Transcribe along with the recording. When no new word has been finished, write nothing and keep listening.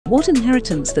What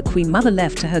inheritance the Queen Mother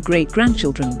left to her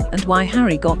great-grandchildren, and why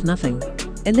Harry got nothing.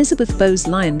 Elizabeth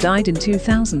Bowes-Lyon died in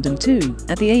 2002,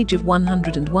 at the age of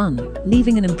 101,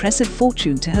 leaving an impressive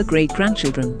fortune to her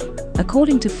great-grandchildren.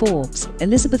 According to Forbes,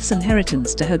 Elizabeth's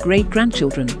inheritance to her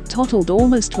great-grandchildren totaled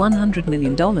almost $100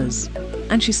 million,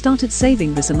 and she started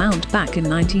saving this amount back in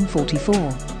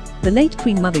 1944. The late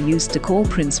Queen Mother used to call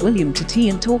Prince William to tea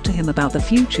and talk to him about the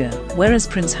future, whereas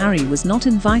Prince Harry was not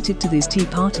invited to these tea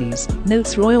parties,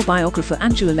 notes royal biographer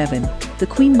Angela Levin. The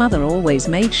Queen Mother always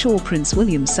made sure Prince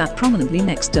William sat prominently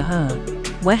next to her.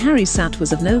 Where Harry sat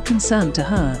was of no concern to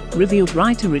her, revealed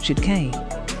writer Richard Kay.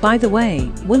 By the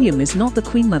way, William is not the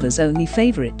Queen Mother's only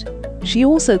favourite. She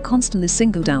also constantly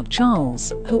singled out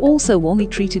Charles, who also warmly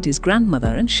treated his grandmother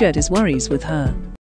and shared his worries with her.